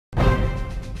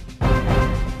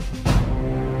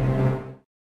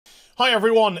Hi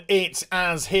everyone, it's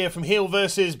Az here from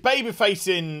HeelvsBabyface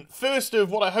in first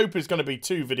of what I hope is going to be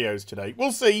 2 videos today.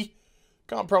 We'll see.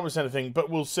 Can't promise anything, but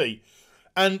we'll see.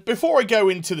 And before I go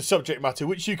into the subject matter,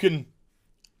 which you can,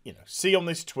 see on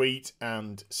this tweet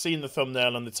and see in the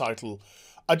thumbnail and the title,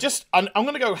 I'm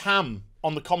going to go ham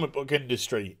on the comic book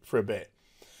industry for a bit,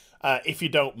 if you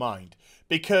don't mind.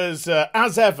 Because,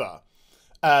 as ever,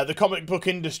 the comic book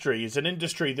industry is an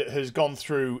industry that has gone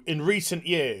through, in recent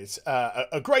years,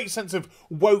 a great sense of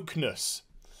wokeness,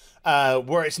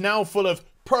 where it's now full of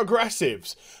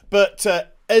progressives. But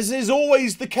as is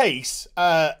always the case,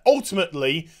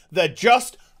 ultimately, they're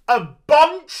just a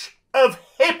bunch of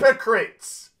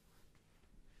hypocrites.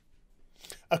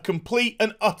 A complete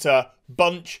and utter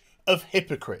bunch of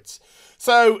hypocrites.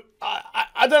 So,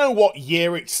 I don't know what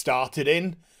year it started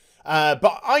in.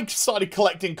 But I started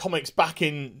collecting comics back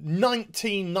in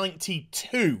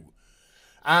 1992,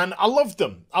 and I loved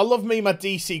them. I love me my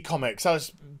DC comics. I was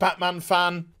a Batman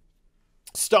fan,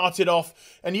 started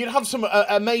off, and you'd have some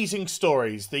amazing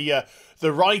stories. The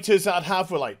writers I'd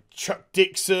have were like Chuck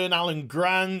Dixon, Alan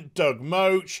Grant, Doug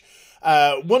Moach,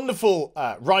 wonderful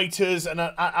writers, and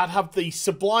I'd have the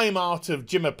sublime art of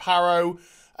Jim Aparo,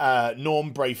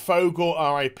 Norm Brayfogle,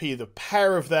 R.I.P. the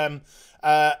pair of them.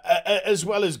 As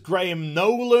well as Graham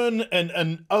Nolan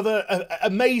and other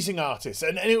amazing artists.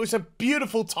 And it was a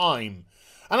beautiful time.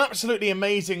 An absolutely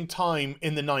amazing time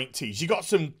in the 90s. You got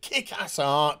some kick-ass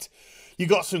art. You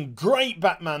got some great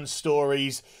Batman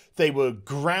stories. They were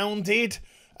grounded.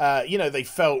 They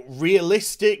felt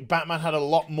realistic. Batman had a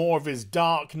lot more of his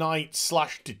Dark Knight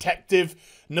 /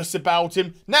 detective-ness about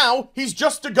him. Now, he's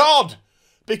just a god.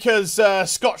 Because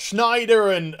Scott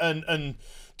Snyder and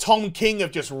Tom King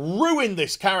have just ruined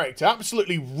this character,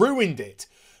 absolutely ruined it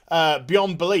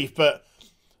beyond belief. But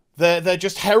they're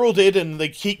just heralded, and they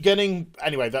keep getting.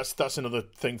 Anyway, that's another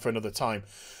thing for another time.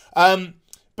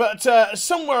 But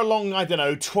somewhere along, I don't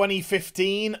know,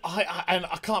 2015, and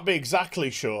I can't be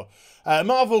exactly sure.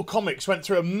 Marvel Comics went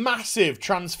through a massive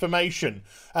transformation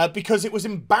because it was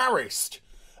embarrassed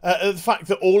at the fact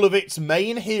that all of its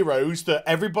main heroes that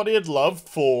everybody had loved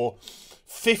for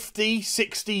 50,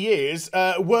 60 years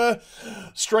were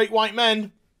straight white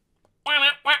men.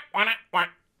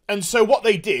 And so what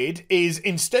they did is,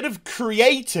 instead of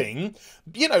creating,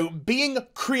 being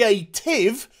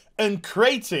creative and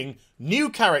creating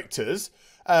new characters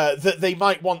that they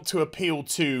might want to appeal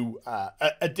to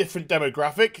a different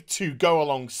demographic to go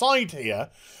alongside here,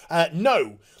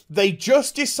 no. They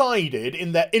just decided,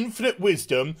 in their infinite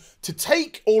wisdom, to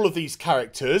take all of these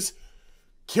characters,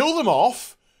 kill them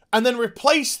off, and then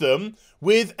replace them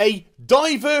with a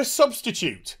diverse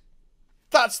substitute.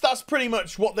 That's pretty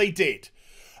much what they did.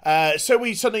 So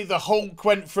the Hulk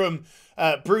went from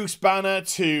Bruce Banner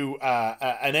to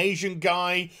an Asian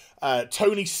guy.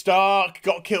 Tony Stark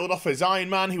got killed off as Iron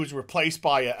Man. He was replaced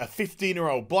by a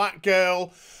 15-year-old black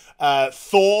girl.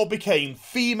 Thor became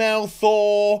female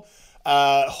Thor.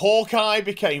 Hawkeye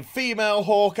became female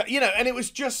Hawkeye. And it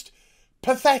was just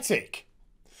pathetic.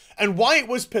 And why it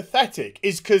was pathetic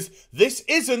is because this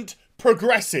isn't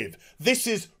progressive. This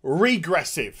is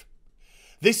regressive.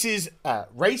 This is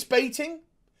race baiting,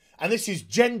 and this is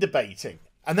gender baiting.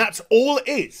 And that's all it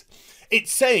is.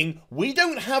 It's saying we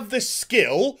don't have the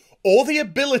skill or the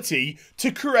ability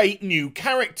to create new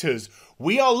characters.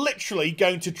 We are literally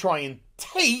going to try and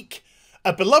take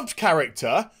a beloved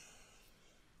character,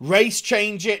 race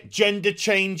change it, gender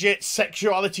change it,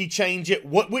 sexuality change it,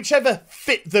 whichever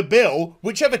fit the bill,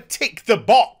 whichever tick the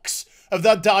box of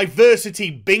their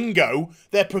diversity bingo,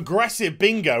 their progressive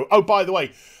bingo. Oh, by the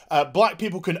way, black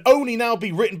people can only now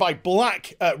be written by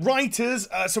black writers,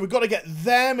 so we've got to get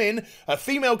them in.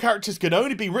 Female characters can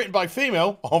only be written by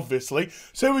female, obviously,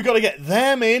 so we've got to get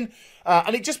them in.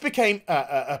 And it just became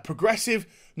a progressive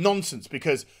nonsense,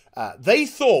 because they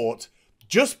thought,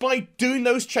 just by doing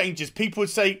those changes, people would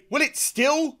say, well, it's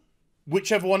still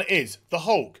whichever one it is. The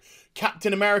Hulk,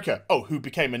 Captain America. Oh, who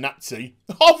became a Nazi?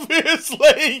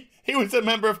 Obviously! He was a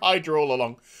member of Hydra all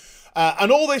along.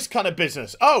 And all this kind of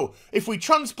business. Oh, if we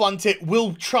transplant it,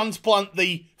 we'll transplant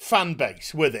the fan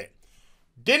base with it.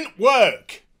 Didn't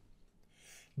work.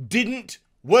 Didn't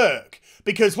work.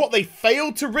 Because what they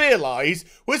failed to realise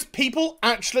was people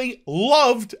actually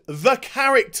loved the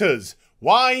characters.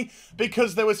 Why?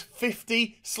 Because there was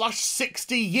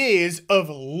 50/60 years of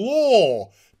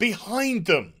lore behind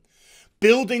them.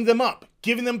 Building them up,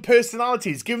 giving them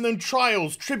personalities, giving them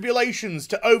trials, tribulations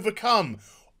to overcome.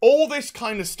 All this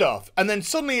kind of stuff. And then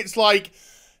suddenly it's like,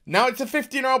 now it's a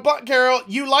 15-year-old black girl,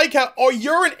 you like her, or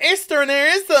you're an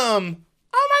Easterism.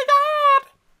 Oh my god.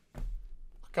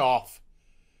 Fuck off.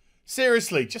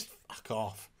 Seriously, just fuck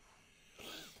off.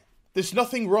 there's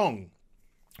nothing wrong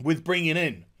with bringing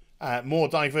in more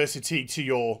diversity to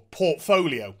your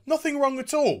portfolio. Nothing wrong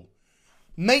at all.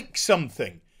 Make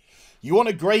something. You want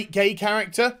a great gay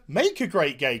character? Make a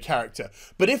great gay character.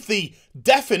 But if the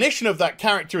definition of that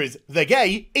character is they're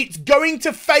gay, it's going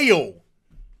to fail.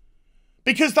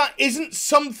 Because that isn't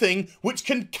something which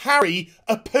can carry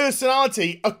a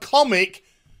personality, a comic.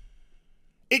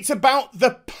 It's about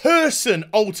the person,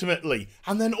 ultimately.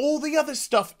 And then all the other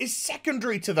stuff is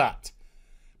secondary to that.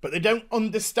 But they don't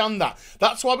understand that.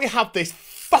 That's why we have this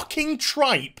fucking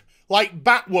tripe like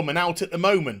Batwoman out at the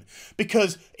moment.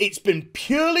 Because it's been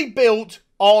purely built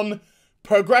on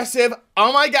progressive,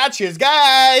 oh my god, she's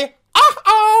gay.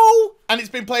 Uh-oh. And it's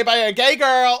been played by a gay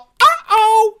girl.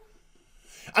 Uh-oh.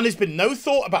 And there's been no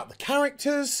thought about the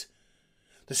characters,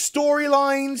 the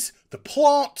storylines, the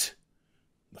plot,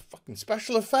 the fucking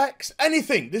special effects,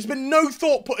 anything. There's been no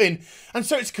thought put in. And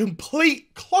so it's a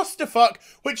complete clusterfuck,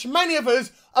 which many of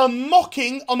us are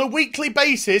mocking on a weekly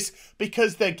basis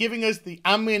because they're giving us the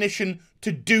ammunition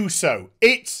to do so.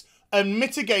 It's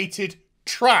unmitigated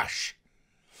trash.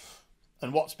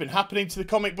 And what's been happening to the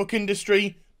comic book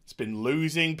industry? It's been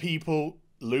losing people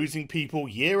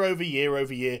year over year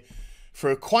over year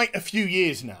for quite a few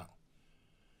years now.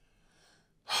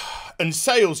 And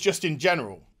sales just in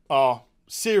general are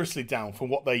seriously down from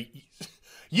what they...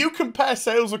 You compare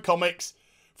sales of comics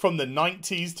from the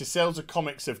 90s to sales of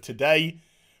comics of today,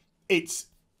 it's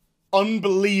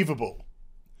unbelievable.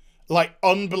 Like,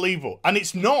 unbelievable. And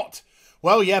it's not,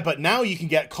 well, yeah, but now you can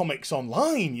get comics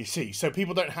online, you see, so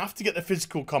people don't have to get the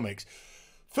physical comics.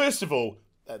 First of all,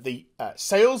 the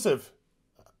sales of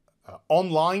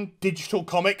online digital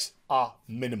comics are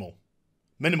minimal.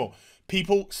 Minimal.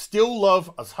 People still love,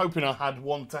 I was hoping I had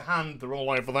one to hand, they're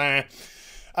all over there.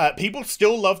 People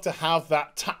still love to have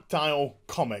that tactile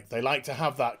comic. They like to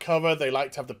have that cover. They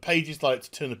like to have the pages. They like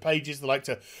to turn the pages. They like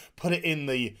to put it in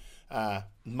the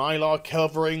mylar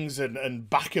coverings and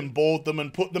back and board them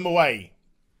and put them away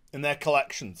in their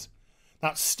collections.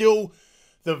 That's still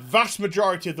the vast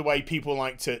majority of the way people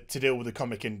like to deal with the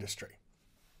comic industry.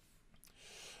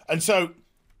 And so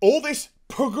all this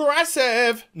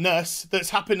progressiveness that's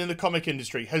happened in the comic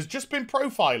industry has just been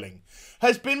profiling.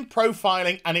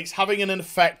 And it's having an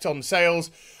effect on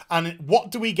sales. And what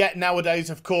do we get nowadays?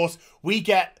 Of course, we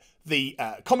get the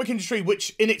comic industry,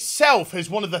 which in itself has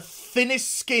one of the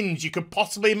thinnest skins you could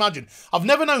possibly imagine. I've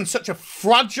never known such a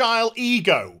fragile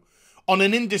ego on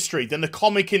an industry than the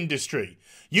comic industry.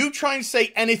 You try and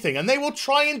say anything and they will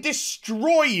try and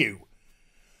destroy you.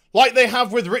 Like they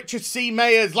have with Richard C.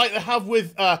 Mayers, like they have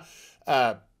with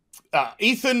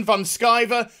Ethan Van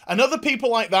Sciver and other people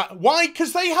like that. Why?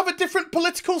 Because they have a different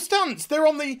political stance. They're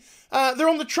on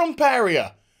the Trump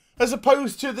area, as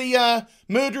opposed to the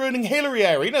murdering Hillary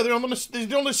area. You know, they're on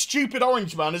the stupid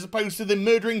orange man, as opposed to the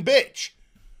murdering bitch.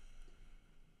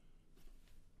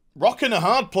 Rocking a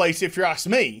hard place, if you ask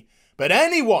me. But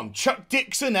anyone, Chuck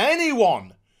Dixon,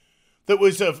 anyone that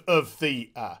was of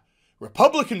the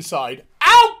Republican side,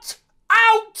 out!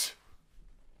 Out!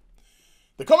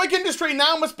 The comic industry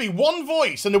now must be one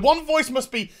voice, and the one voice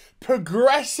must be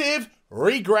progressive,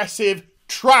 regressive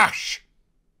trash.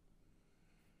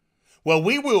 Well,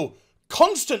 we will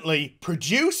constantly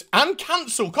produce and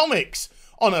cancel comics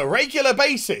on a regular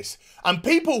basis, and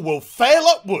people will fail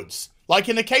upwards, like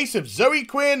in the case of Zoe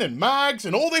Quinn and Mags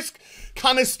and all this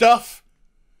kind of stuff.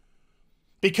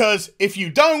 Because if you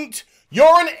don't,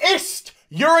 you're an ist.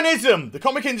 You're an ism. The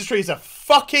comic industry is a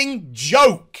fucking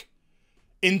joke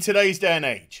in today's day and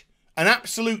age. An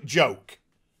absolute joke.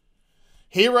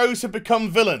 Heroes have become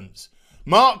villains.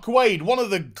 Mark Waid, one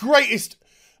of the greatest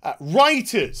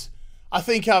writers I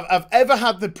think I've ever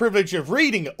had the privilege of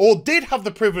reading, or did have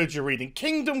the privilege of reading.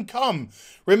 Kingdom Come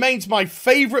remains my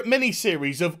favourite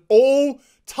miniseries of all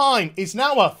time. Is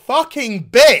now a fucking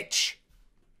bitch.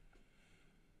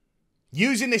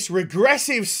 Using this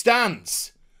regressive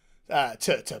stance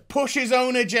to push his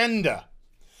own agenda.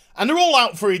 And they're all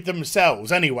out for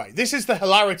themselves anyway. This is the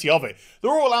hilarity of it.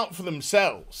 They're all out for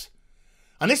themselves.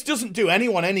 And this doesn't do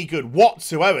anyone any good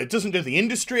whatsoever. It doesn't do the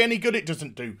industry any good. It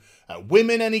doesn't do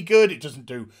women any good. It doesn't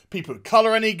do people of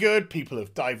colour any good. People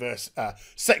of diverse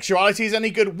sexualities any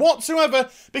good whatsoever.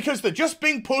 Because they're just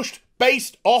being pushed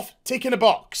based off ticking a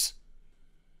box.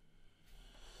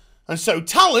 And so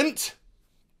talent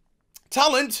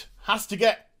has to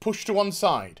get pushed to one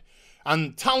side.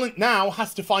 And talent now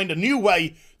has to find a new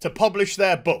way to publish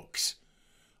their books.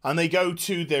 And they go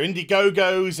to their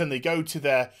Indiegogos and they go to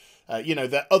their,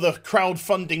 their other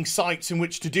crowdfunding sites in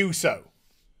which to do so.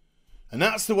 And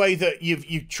that's the way that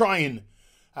you try and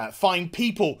find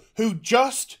people who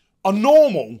just are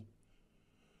normal,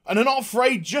 And are not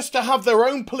afraid just to have their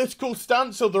own political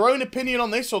stance or their own opinion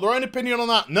on this or their own opinion on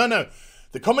that. No, no.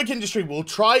 The comic industry will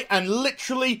try and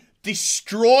literally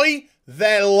destroy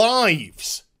their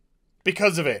lives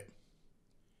because of it.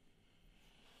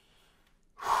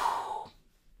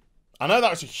 I know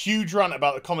that was a huge rant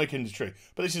about the comic industry,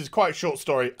 but this is quite a short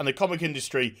story, and the comic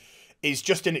industry is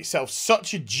just in itself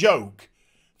such a joke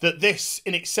that this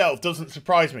in itself doesn't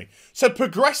surprise me. So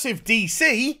progressive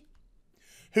DC,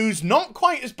 who's not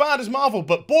quite as bad as Marvel,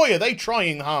 but boy are they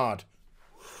trying hard.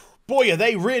 Boy are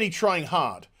they really trying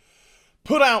hard.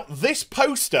 Put out this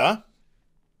poster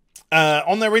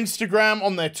on their Instagram,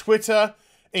 on their Twitter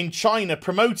in China,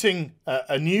 promoting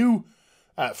a new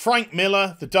Frank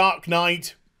Miller, The Dark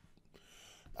Knight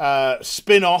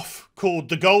spin-off called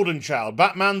The Golden Child.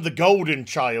 Batman The Golden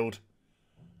Child.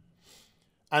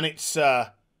 And it's...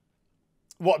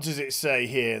 what does it say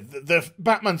here? The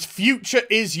Batman's future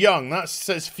is young. That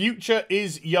says future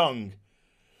is young.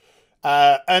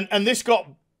 And this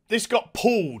got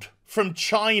pulled from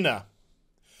China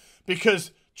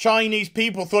because Chinese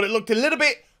people thought it looked a little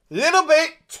bit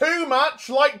too much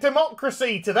like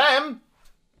democracy to them.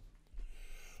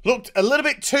 Looked a little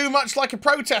bit too much like a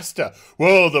protester.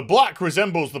 Well, the black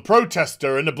resembles the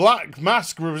protester and the black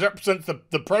mask represents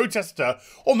the protester.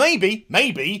 Or maybe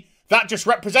that just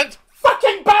represents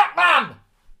fucking Batman!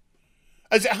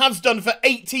 As it has done for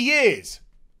 80 years.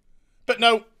 But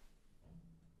no.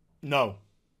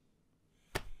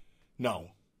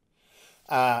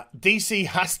 DC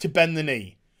has to bend the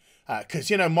knee. Because,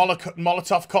 you know,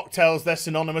 Molotov cocktails, they're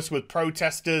synonymous with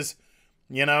protesters.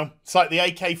 You know, it's like the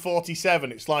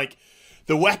AK-47. It's like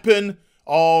the weapon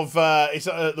of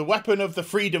the weapon of the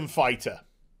freedom fighter.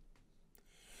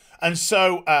 And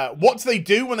so, what do they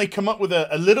do when they come up with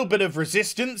a little bit of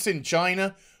resistance in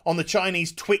China on the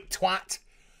Chinese Twit-Twat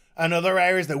and other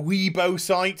areas, the Weibo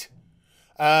site?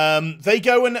 They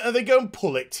go and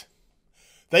pull it.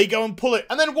 They go and pull it,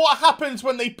 and then what happens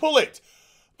when they pull it?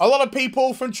 A lot of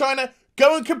people from China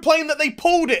go and complain that they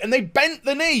pulled it and they bent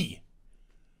the knee.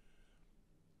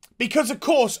 Because, of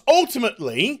course,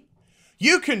 ultimately,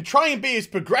 you can try and be as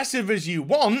progressive as you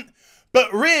want,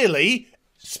 but really,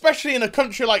 especially in a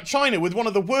country like China with one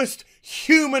of the worst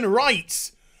human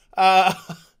rights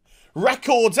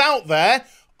records out there,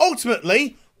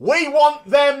 ultimately, we want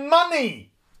their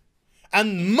money.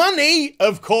 And money,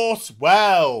 of course,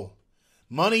 well,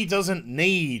 money doesn't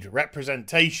need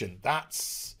representation.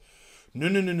 That's...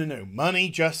 No. Money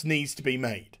just needs to be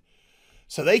made.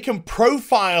 So they can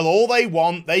profile all they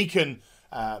want. They can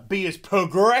be as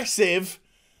progressive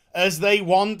as they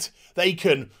want. They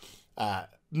can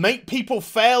make people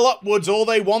fail upwards all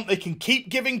they want. They can keep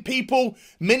giving people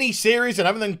mini-series and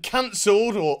having them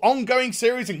cancelled, or ongoing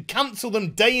series and cancel them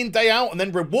day in, day out, and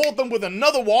then reward them with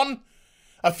another one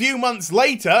a few months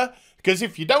later. Because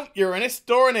if you don't, you're an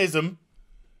historianism.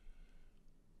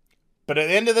 But at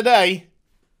the end of the day,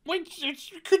 what you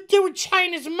could do with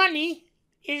China's money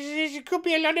is it could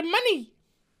be a lot of money.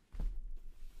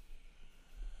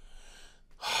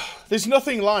 There's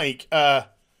nothing like a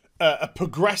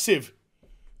progressive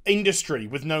industry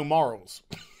with no morals.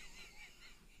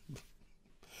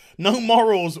 No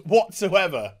morals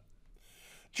whatsoever.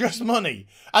 Just money.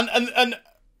 And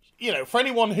you know, for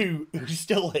anyone who's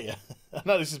still here, I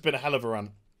know this has been a hell of a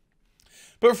run,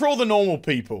 but for all the normal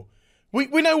people, we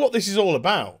know what this is all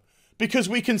about. Because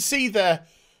we can see their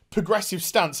progressive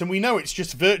stance, and we know it's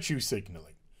just virtue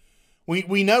signalling.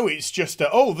 We know it's just,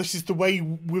 oh, this is the way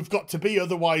we've got to be,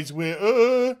 otherwise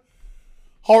we're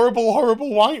horrible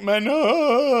white men.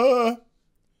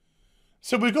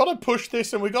 So we've got to push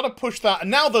this and we've got to push that.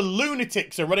 And now the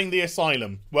lunatics are running the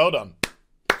asylum. Well done.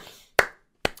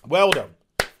 Well done.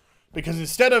 Because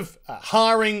instead of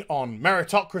hiring on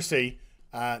meritocracy,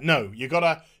 no, you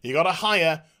gotta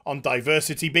hire on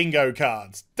diversity bingo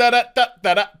cards.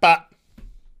 Da-da-da-da-da-ba.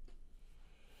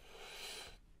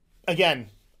 Again,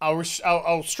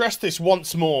 I'll stress this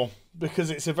once more because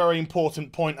it's a very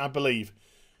important point, I believe.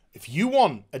 If you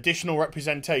want additional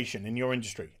representation in your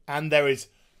industry, and there is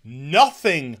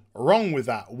nothing wrong with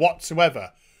that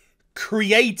whatsoever,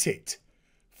 create it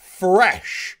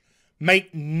fresh.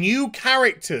 Make new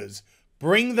characters.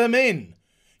 Bring them in.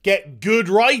 Get good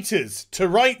writers to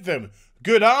write them.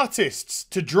 Good artists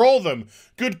to draw them.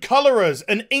 Good colorers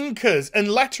and inkers and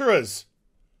letterers.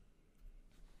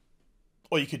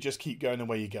 Or you could just keep going the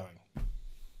way you're going.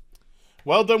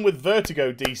 Well done with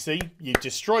Vertigo, DC. You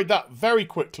destroyed that very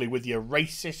quickly with your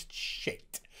racist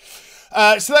shit.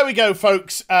 So there we go,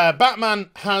 folks.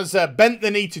 Batman has bent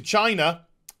the knee to China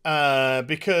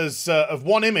because of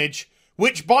one image,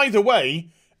 which, by the way,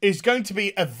 is going to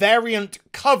be a variant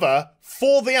cover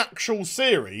for the actual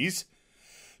series.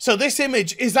 So this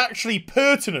image is actually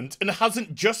pertinent and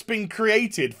hasn't just been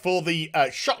created for the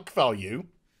shock value.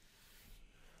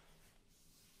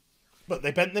 But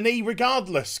they bent the knee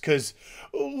regardless, because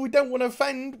we don't want to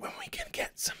offend when we can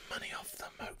get some money off them,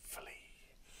 hopefully.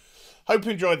 Hope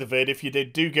you enjoyed the vid. If you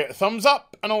did, do get a thumbs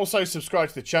up. And also subscribe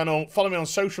to the channel. Follow me on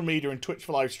social media and Twitch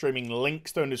for live streaming.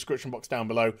 Links are in the description box down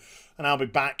below. And I'll be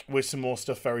back with some more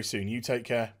stuff very soon. You take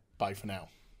care. Bye for now.